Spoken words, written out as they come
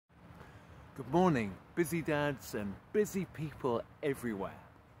Good morning, busy dads and busy people everywhere.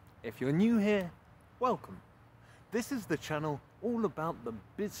 If you're new here, welcome. This is the channel all about the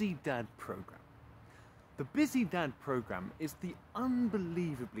Busy Dad program. The Busy Dad program is the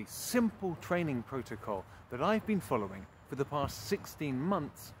unbelievably simple training protocol that I've been following for the past 16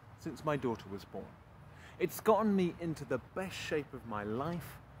 months since my daughter was born. It's gotten me into the best shape of my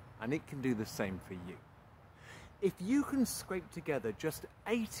life, and it can do the same for you. If you can scrape together just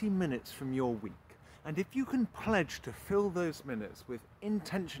 80 minutes from your week, and if you can pledge to fill those minutes with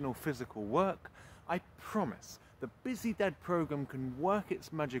intentional physical work, I promise the Busy Dad program can work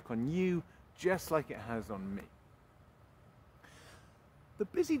its magic on you just like it has on me. The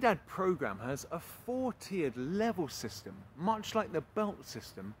Busy Dad program has a 4-tiered level system, much like the belt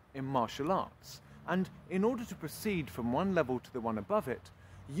system in martial arts. And in order to proceed from one level to the one above it,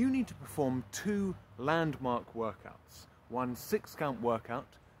 you need to perform 2 landmark workouts, one 6-count workout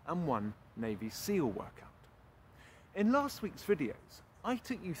and one Navy SEAL workout. In last week's videos, I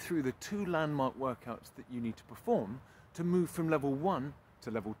took you through the 2 landmark workouts that you need to perform to move from level 1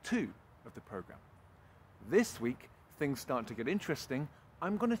 to level 2 of the program. This week, things start to get interesting.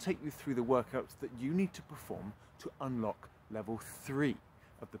 I'm going to take you through the workouts that you need to perform to unlock level 3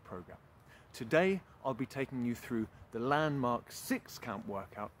 of the program. Today, I'll be taking you through the landmark 6-count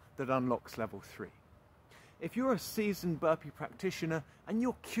workout that unlocks level 3. If you're a seasoned burpee practitioner and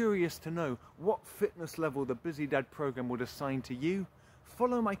you're curious to know what fitness level the Busy Dad program would assign to you,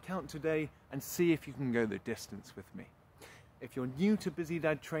 follow my count today and see if you can go the distance with me. If you're new to Busy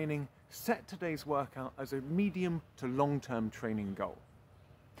Dad training, set today's workout as a medium to long-term training goal.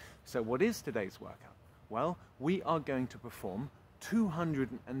 So what is today's workout? Well, we are going to perform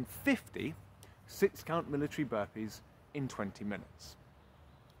 250 6-count military burpees in 20 minutes.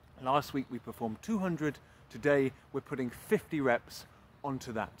 Last week we performed 200. Today we're putting 50 reps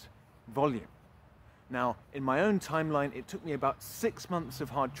onto that volume. Now, in my own timeline, it took me about 6 months of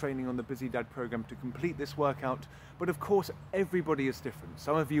hard training on the Busy Dad program to complete this workout, but of course everybody is different.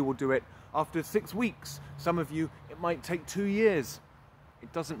 Some of you will do it after 6 weeks. Some of you, it might take 2 years.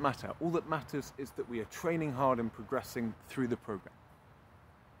 It doesn't matter. All that matters is that we are training hard and progressing through the program.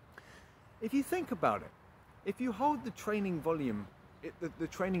 If you think about it, if you hold the training volume, the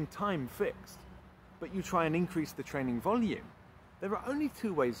training time fixed, but you try and increase the training volume, there are only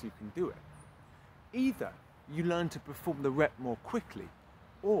 2 ways you can do it. Either you learn to perform the rep more quickly,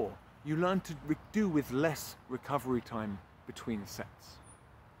 or you learn to do with less recovery time between sets.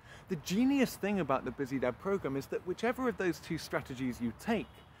 The genius thing about the Busy Dad program is that whichever of those 2 strategies you take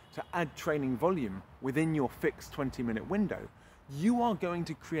to add training volume within your fixed 20-minute window, you are going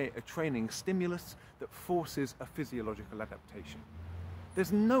to create a training stimulus that forces a physiological adaptation.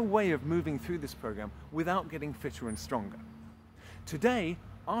 There's no way of moving through this program without getting fitter and stronger. Today,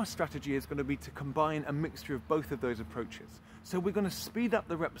 our strategy is going to be to combine a mixture of both of those approaches. So we're going to speed up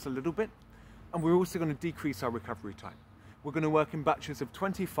the reps a little bit, and we're also going to decrease our recovery time. We're going to work in batches of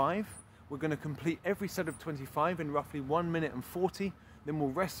 25. We're going to complete every set of 25 in roughly 1 minute and 40. Then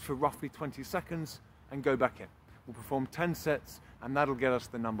we'll rest for roughly 20 seconds and go back in. We'll perform 10 sets, and that'll get us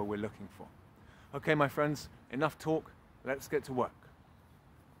the number we're looking for. Okay, my friends, enough talk. Let's get to work.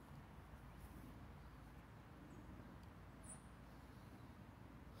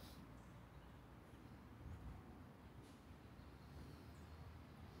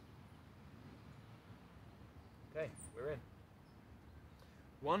 Okay, we're in.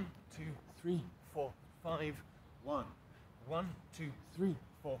 1, 2, 3, 4, 5, 1. 1, 2, 3,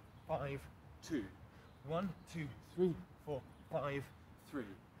 4, 5, 2. 1, 2, 3, 4, 5, 3.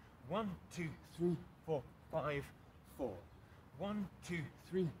 1, 2, 3, 4, 5, 4. 1, 2,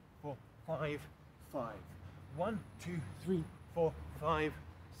 3, 4, 5, 5. 1, 2, 3, 4, 5,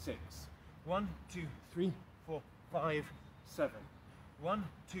 6. 1, 2, 3, 4, 5, 7. 1,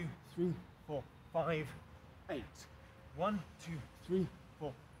 2, 3, 4, 5, 8. 1, 2, 3,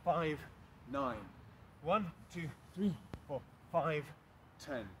 4, 5, 9. 1, 2, 3, 4, 5,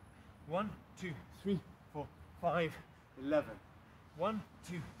 10. 1, 2, 3, 4, 5, 11. 1,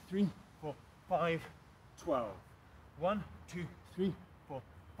 2, 3, 4, 5, 12. 1, 2, 3, 4,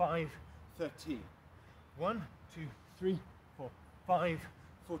 5, 13. 1, 2, 3, 4, 5,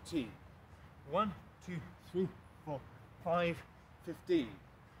 14. 1, 2, 3, 4, 5, 15.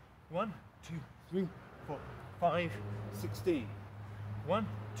 1, 2, 3, 4, 5, 16. 1,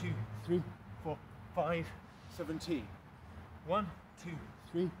 2, 3, 4, 5, 17. 1, 2,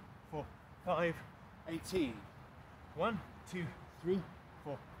 3, 4, 5, 18. 1, 2, 3,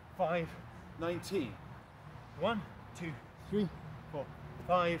 4, 5, 19. 1, 2, 3, 4,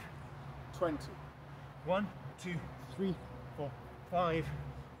 5, 20. 1, 2, 3, 4, 5,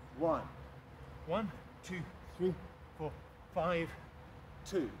 1. 1, 2, 3, 4, 5,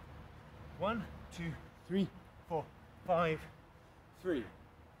 2. 1, 2, 3, 4, 5, 3.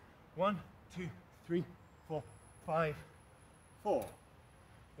 1, 2, 3, 4, 5, 4.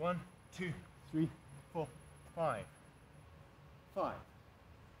 1, 2, 3, 4, 5, 5.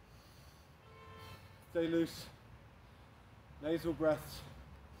 Stay loose. Nasal breaths.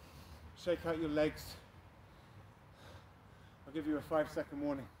 Shake out your legs. I'll give you a 5-second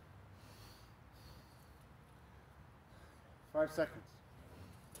warning. 5 seconds.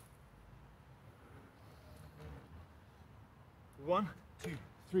 1, 2,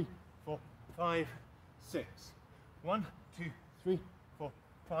 3, 4, 5, 6. 1, 2, 3, 4,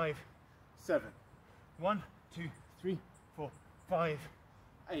 5, 7. 1, 2, 3, 4, 5,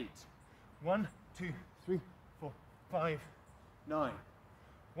 8. 1, 2, 3, 4, 5, 9.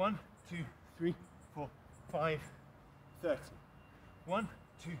 1, 2, 3, 4, 5, 30. 1,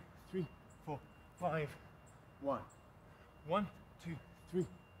 2, 3, 4, 5, 1. 1, 2, 3,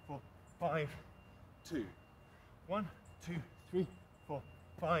 4, 5, 2. 1, 2, 3, 4,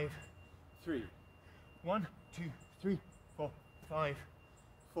 5, 3. 1, 2, 3, 4, 5,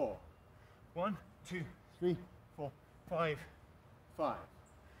 4. 1, 2, 3, 4, 5, 5.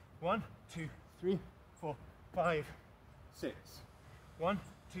 1, 2, 3, 4, 5, 6. 1,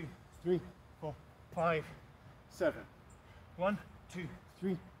 2, 3, 4, 5, 7. 1, 2,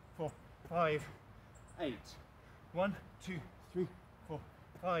 3, 4, 5, 8. 1, 2, 3, 4,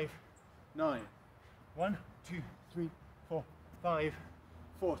 5, 9. 1, 2, 3, 4, 5,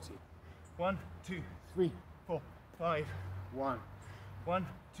 40. 1, 2, 3, 4, 5, 1. 1,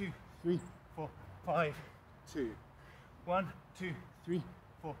 2, 3, 4, 5, 2. 1, 2, 3,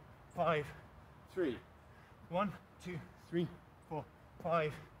 4, 5, 3. 1, 2, 3, 4,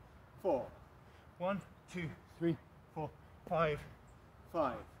 5, 4. 1, 2, 3, 4, 5,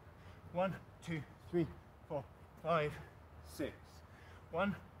 5. 1, 2, 3, 4, 5, 6.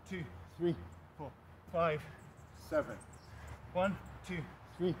 1, 2, 3, 4, 5, 7. 1, 2,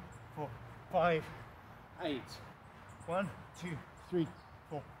 3, 4, 5, 8. 1, 2, 3,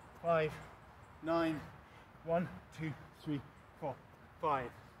 4, 5, 9. 1, 2, 3, 4, 5,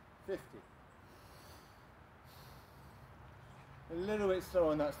 50. A little bit slow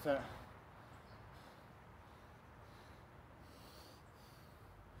on that set.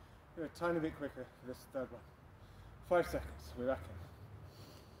 Go a tiny bit quicker for this third one. 5 seconds, we're back in.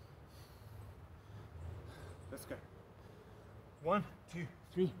 Let's go. 1, 2,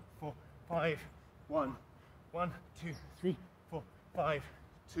 3, 4, 5. 1. 1, 2, 3, 4, 5.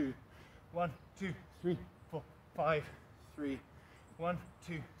 2. 1, 2, 3, 4, 5. 3. 1,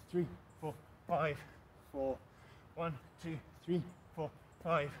 2, 3, 4, 5. 4. 1, 2, 3, 4,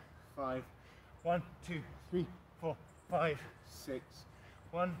 5. 5. 1, 2, 3, 4, 5. 6.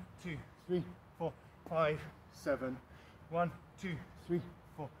 1, 2, 3, 4, 5. 7. 1, 2, 3,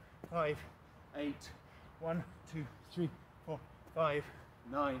 4, 5. 8. 1, 2, 3, 4, 5.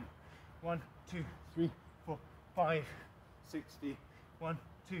 9. 1, 2, 3, 4, 5. 60. 1,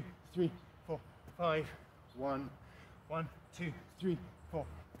 2, 3, 4, 5. 1. 1, 2, 3, 4,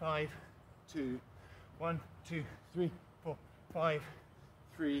 5. 2. 1, 2, 3, 4, 5.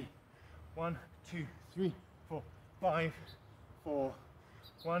 3. 1, 2, 3, 4, 5. 4.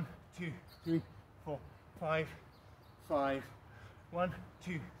 1, 2, 3, 4, 5. 5. 1,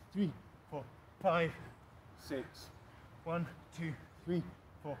 2, 3, 4, 5. 6. 1, 2, 3,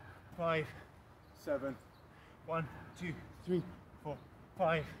 4, 5. 7. 1, 2, 3, 4,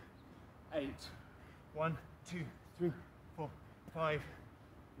 5. 8. 1, 2, 3, 4, 5.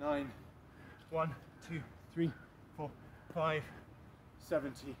 9. 1, 2, 3, 4, 5.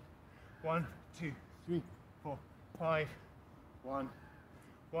 70. 1, 2, 3, 4, 5. 1.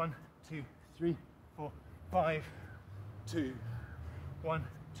 1, 2, 3, 4, 5. 2. 1,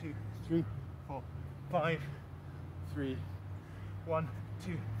 2, 3, 4, 5. 3. 1,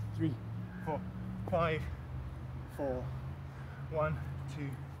 2, 3, 4, 5. 4. 1, 2,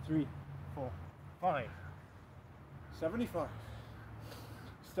 3, 4, 5. 75.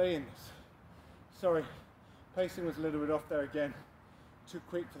 Stay in this. Sorry, pacing was a little bit off there again. Too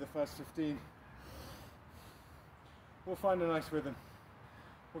quick for the first 15. We'll find a nice rhythm.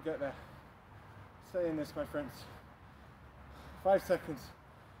 We'll get there. Stay in this, my friends. 5 seconds,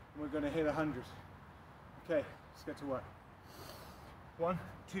 and we're going to hit 100. Okay, let's get to work. 1,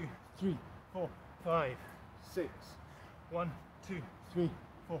 2, 3, 4, 5. 6. 1, 2, 3,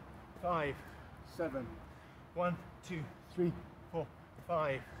 4, 5. 7. 1, 2, 3, 4,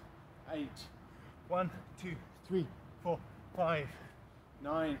 5. 8. 1, 2, 3, 4, 5.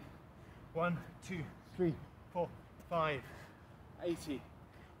 9. 1, 2, 3, 4, 5. 80.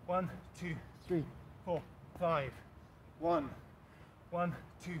 1, 2, 3, 4, 5. 1, 1,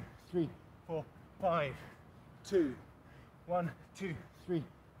 2, 3, 4, 5. 2, 1, 2, 3,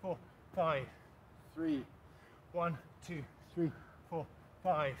 4, 5. 3, 1, 2, 3, 4,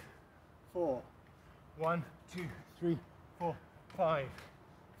 5. 4, 1, 2, 3, 4, 5.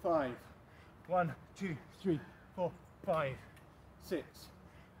 5, 1, 2, 3, 4, 5. 6,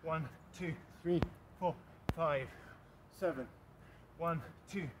 1, 2, 3, 4, 5. 7, 1,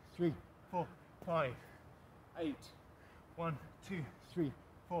 2, 3, 4, 5. 8, 1, 2, 3,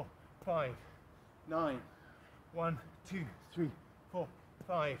 4, 5. 9, 1, 2, 3, 4,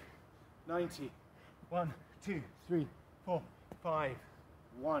 5. 90, 1, 2, 3, 4, 5.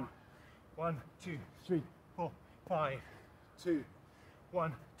 1, 1, 2, 3, 4, 5. 2,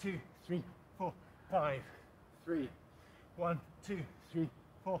 1, 2, 3, 4, 5. 3, 1, 2, 3,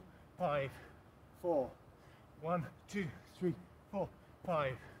 4, 5. 4, 1, 2, 3, 4,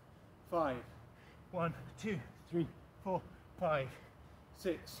 5. 5, 1, 2, 3, 4, 5.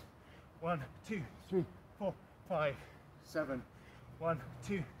 6, 1, 2, 3, 4, 5. 7, 1,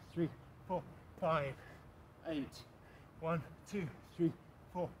 2, 3, 4, 5. 8, 1, 2, 3,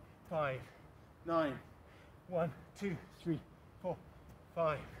 4, 5. 9, 1, 2, 3, 4,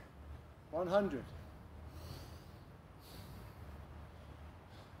 5. 100.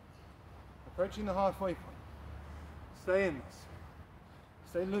 Approaching the halfway point. Stay in this.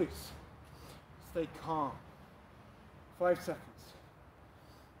 Stay loose. Stay calm. 5 seconds.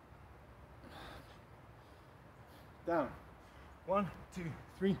 Down. 1, 2,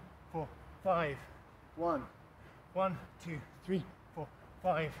 3, 4, 5. 1, 1, 2, 3, 4,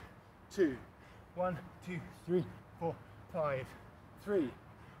 5. 2, 1, 2, 3, 4, 5. 3,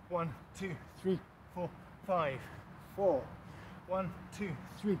 1, 2, 3, 4, 5. 4, 1, 2,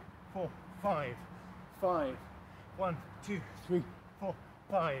 3, 4, 5. 5, 1, 2, 3, 4,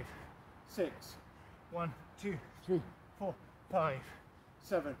 5. 6, 1, 2, 3, 4, 5.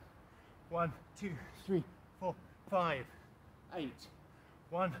 7, 1, 2, 3, 4, 5. 8,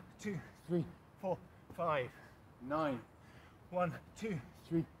 1, 2, 3, 4, 5. 9, 1, 2,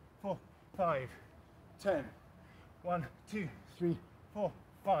 3, 4, 5. 10, 1, 2, 3, 4,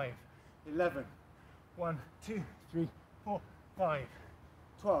 5. 11, 1, 2, 3, 4, 5.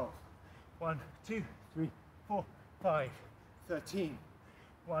 12, 1, 2, 3, 4, 5. 13,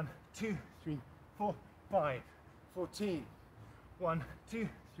 1, 2, 3, 4, 5. 14, 1, 2,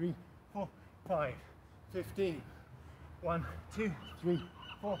 3, 4, 5. 15, 1, 2, 3,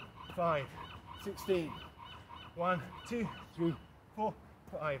 4, 5. 16, 1, 2, 3, 4,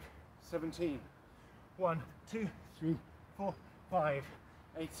 5. 17, 1, 2, 3, 4, 5.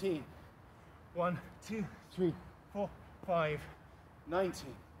 18, 1, 2, 3, 4, 5.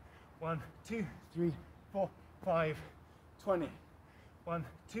 19, 1, 2, 3, 4, 5. 20, 1,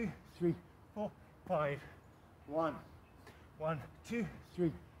 2, 3, 4, 5. 1, 1, 2,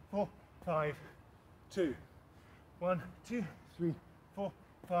 3, 4, 5. 2, 1, 2, 3, 4,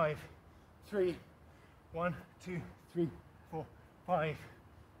 5. 3, 1, 2, 3, 4, 5.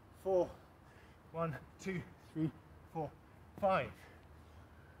 4, 1, 2, 3, 4, 5.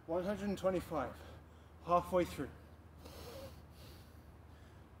 125. Halfway through.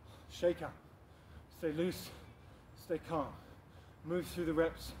 Shake out. Stay loose. Stay calm. Move through the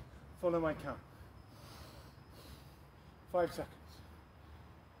reps. Follow my count. 5 seconds.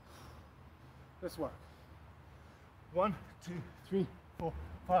 Let's work. 1, 2, 3, 4,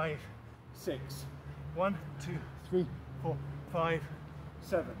 5. 6. 1, 2, 3, 4, 5.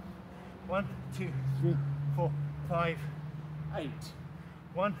 7. 1, 2, 3, 4, 5. 8.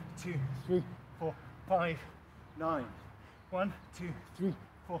 1, 2, 3, 4, 5. 9. 1, 2, 3,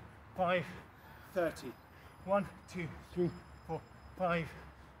 4, 5. 30. 1, 2, 3, 4, 5.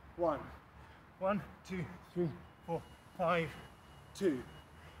 1. 1, 2, 3, 4, 5. 2.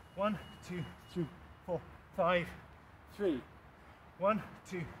 1, 2, 3, 4, 5. 3. 1,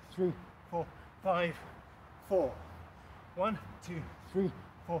 2, 3, 4, 5. 4. 1, 2, 3,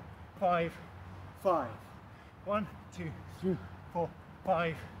 4, 5. 5. 1, 2, 3, 4,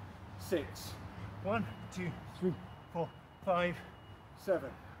 5. 6. 1, 2, 3, 4, 5. 7.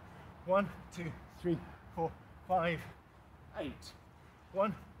 1, 2, 3, 4, 5. 8.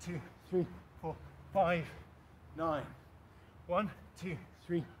 1, 2, 3, 4, 5. 9. 1, 2,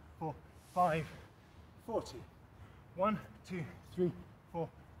 3, 4, 5. 40. 1, 2, 3, 4,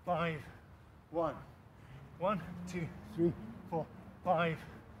 5. 1. 1, 2, 3, 4, 5.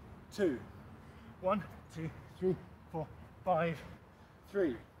 2. 1, 2, 3, 4, 5.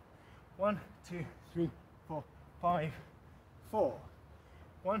 3. 1, 2, 3, 4, 5. 4.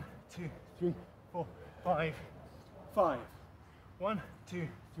 1, 2, 3, 4, 5. 5. 1, 2,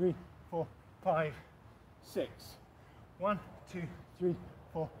 3, 4, 5, 6. 1, 2, 3,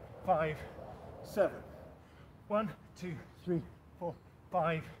 4, 5, 7. 1, 2, 3, 4,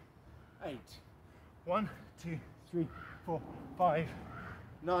 5, 8. 1, 2, 3, 4, 5,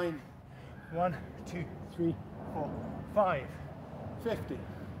 9. 1, 2, 3, 4, 5, 50.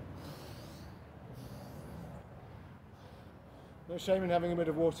 No shame in having a bit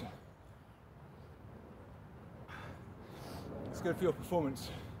of water. It's good for your performance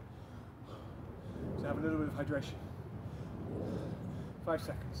to have a little bit of hydration. 5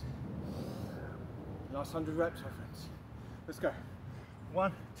 seconds. Last 100 reps, my friends. Let's go.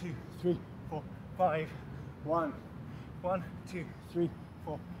 1, 2, 3, 4, 5. 1. 1, 2, 3,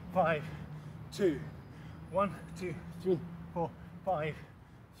 4, 5. 2. 1, 2, 3, 4, 5.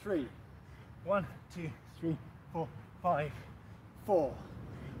 3. 1, 2, 3, 4, 5. 4.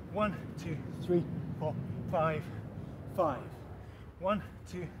 1, 2, 3, 4, 5. 5. 1,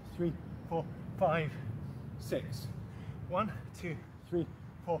 2, 3, 4, 5. 6. 1, 2, 3,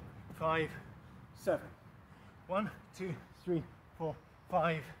 4, 5. 7. 1, 2, 3, 4,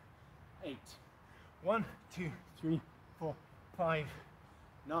 5. 8. 1, 2, 3, 4, 5.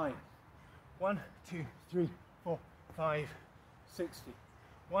 9. 1, 2, 3, 4, 5. 60.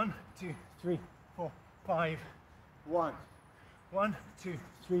 1, 2, 3, 4, 5. 1. 1, 2,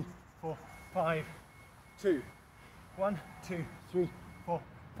 3, 4, 5. 2. 1, 2, 3, 4,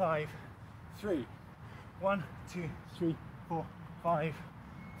 5. 3. 1, 2, 3, 4, 5.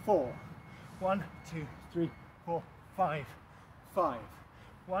 4. 1, 2, 3, 4, 5. 5.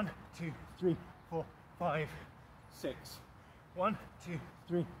 1, 2, 3, 4, 5. 6. 1, 2,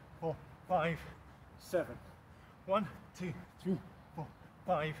 3, 4, 5. 7. 1, 2, 3, 4,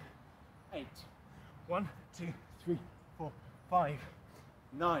 5. 8. 1, 2, 3, 4, 5.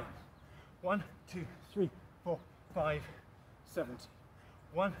 9. 1, 2, 3, 4, 5. 70.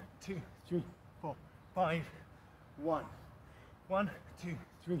 1, 2, 3, 4, 5. 1. 1, 2,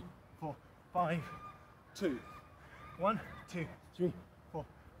 3, 4, 5. 2. 1, 2, 3, 4,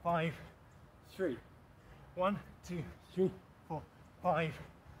 5. 3. 1, 2, 3, 4, 5.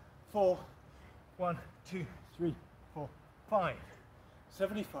 4. 1, 2, 3, 4, 5.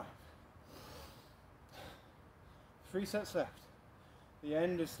 75. 3 sets left. The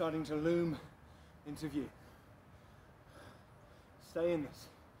end is starting to loom into view. Stay in this.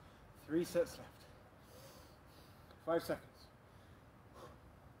 3 sets left. 5 seconds.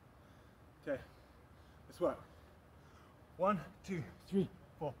 Okay, let's work. 1, 2, 3,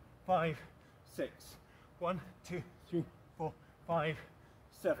 4, 5, 6. 1, 2, 3, 4, 5,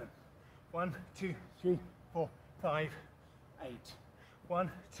 7. 1, 2, 3, 4, 5, 8.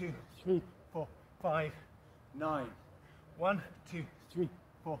 1, 2, 3, 4, 5, 9. 1, 2, 3,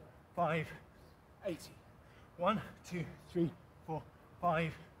 4, 5, 80. 1, 2, 3, 4,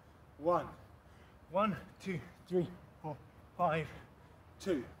 5, 1. 1, 2, 3, 4, 5,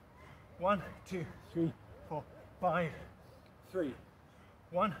 2. 1, 2, 3, 4, 5, 3.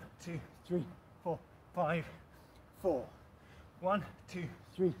 1, 2, 3, 4, 5, 4. 1, 2,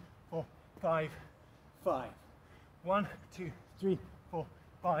 3, 4, 5, 5. 1, 2, 3, 4,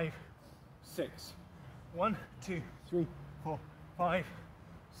 5, 6. 1, 2, 3, 4, 5,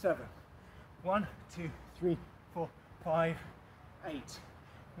 7. 1, 2, 3, 4, 5, 8.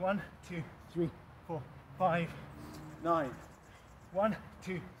 1, 2, 3, 4, 5, 9. 1,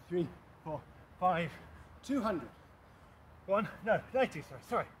 2, 3, 4, 5, 200. 1, no, 90,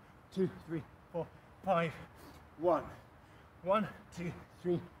 sorry. 2, 3, 4, 5, 1. 1, 2,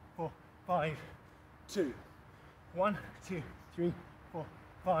 3, 4, 5, 2. 1, 2, 3, 4,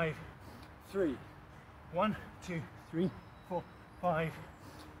 5, 3. 1, 2, 3, 4, 5,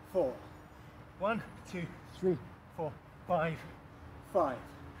 4. 1, 2, 3, 4, 5, 5.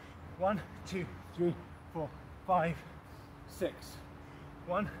 1, 2, 3, 4, 5, 6.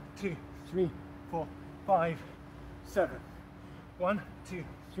 1, 2, 3, 4, 5, 7. 1, 2,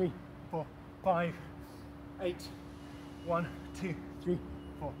 3, 4, 5, 8. 1, 2, 3,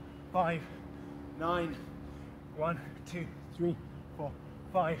 4, 5, 9. 1, 2, 3, 4,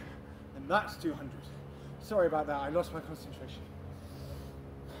 5. And that's 200. Sorry about that, I lost my concentration.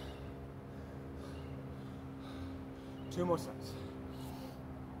 2 more sets.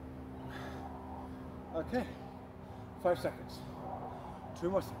 Okay, 5 seconds. 2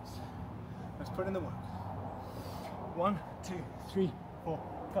 more sets. Let's put in the work. 1, 2, 3, 4,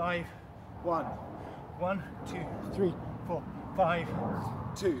 5. 1. 1, 2, 3, 4, 5.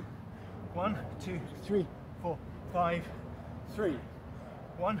 2. 1, 2, 3, 4, 5. 3.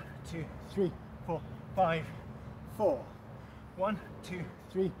 1, 2, 3, 4, 5. 4. 1, 2,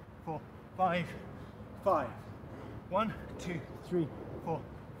 3, 4, 5. 5. 1, 2, 3, 4,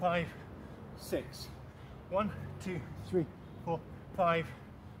 5, 6. 1, 2, 3, 4, 5,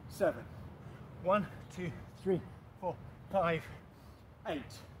 7. 1, 2, 3, 4, 5, 8.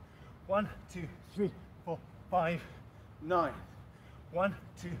 1, 2, 3, 4, 5, 9. 1,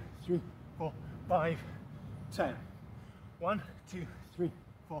 2, 3, 4, 5, 10. 1, 2, 3,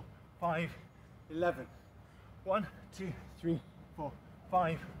 4, 5, 11. 1, 2, 3, 4,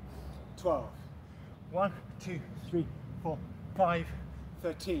 5, 12. 1, 2, 3, 4, 5,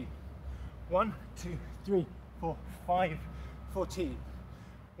 13. 1, 2, 3, 4, 5, 14.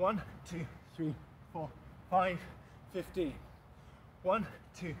 1, 2, 3, 4, 5, 15. 1,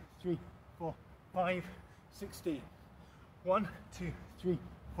 2, 3, 4, 5, 16. 1, 2, 3,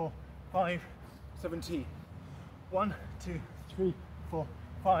 4, 5, 17. 1, 2, 3, 4,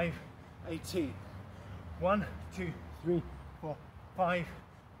 5, 18. 1, 2, 3, 4, 5,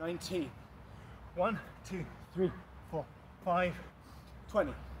 19. 1, 2, 3, 4, 5,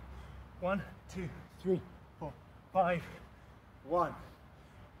 20. 1, 2, 3, 4, 5, 1.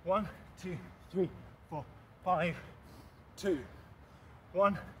 1, 2, 3, 4, 5, 2.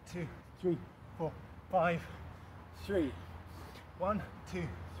 1, 2, 3, 4, 5, 3. 1, 2,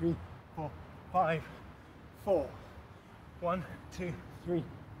 3, 4, 5, 4. 1, 2, 3,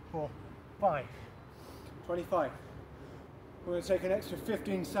 4, 5. 25. We're going to take an extra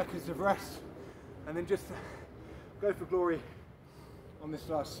 15 seconds of rest and then just go for glory on this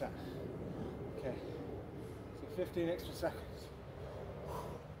last set. Okay, so 15 extra seconds.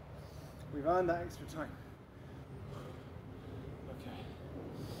 We've earned that extra time. Okay.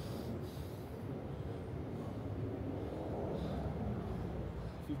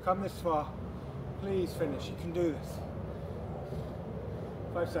 If you've come this far, please finish. You can do this.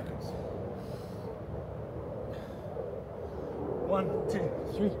 5 seconds. 1, 2,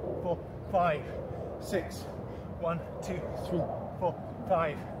 3, 4, 5, 6. 1, 2, 3, 4,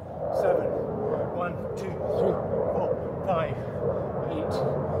 5, 7. 1, 2, 3, 4, 5, 8.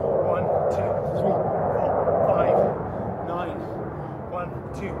 1, 2, 3, 4, 5, 9. 1,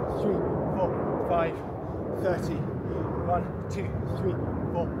 2, 3, 4, 5, 30. 1, 2, 3,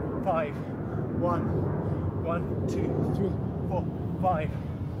 4, 5. 1. 1, 2, 3, 4, 5.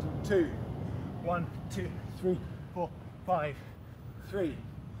 2. 1, 2, 3, 4, 5. 3.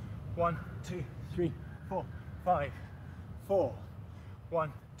 1, 2, 3, 4, 5. 4.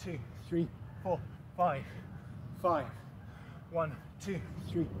 1, 2, 3, 4, 5. 5. 1, 2,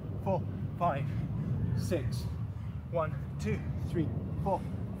 3, 4, 5. 6. 1, 2, 3, 4,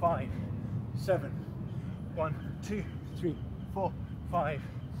 5. 7. 1, 2, 3, 4, 5.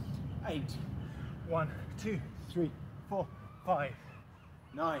 8. 1, 2, 3, 4, 5.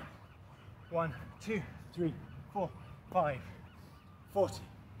 9. 1, 2, 3, 4, 5. 40.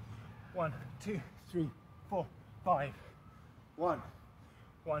 1, 2, 3, 4, 5. 1.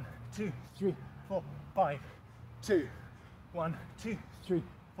 1, 2, 3, 4, 5. 2. 1, 2, 3,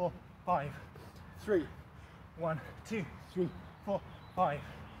 4, 5. 3. 1, 2, 3, 4, 5.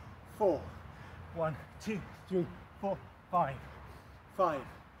 4. 1, 2, 3, 4, 5. 5.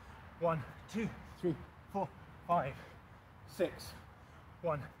 1, 2, 3, 4, 5. 6.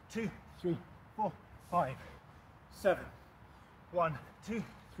 1, 2, 3, 4, 5. 7. 1, 2,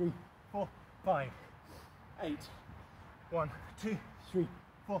 3, 4, 5. 8. 1, 2, 3,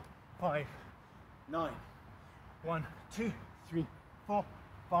 4, 5. 9. 1, 2, 3, 4,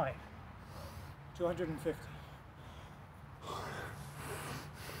 5. 250.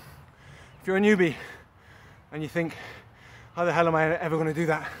 If you're a newbie and you think, how the hell am I ever going to do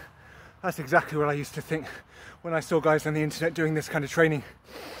that? That's exactly what I used to think when I saw guys on the internet doing this kind of training.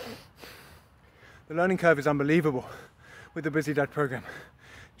 The learning curve is unbelievable with the Busy Dad program.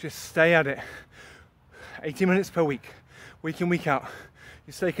 Just stay at it. 80 minutes per week, week in, week out.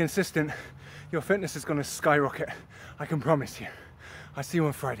 You stay consistent, your fitness is going to skyrocket. I can promise you. I'll see you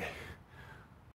on Friday.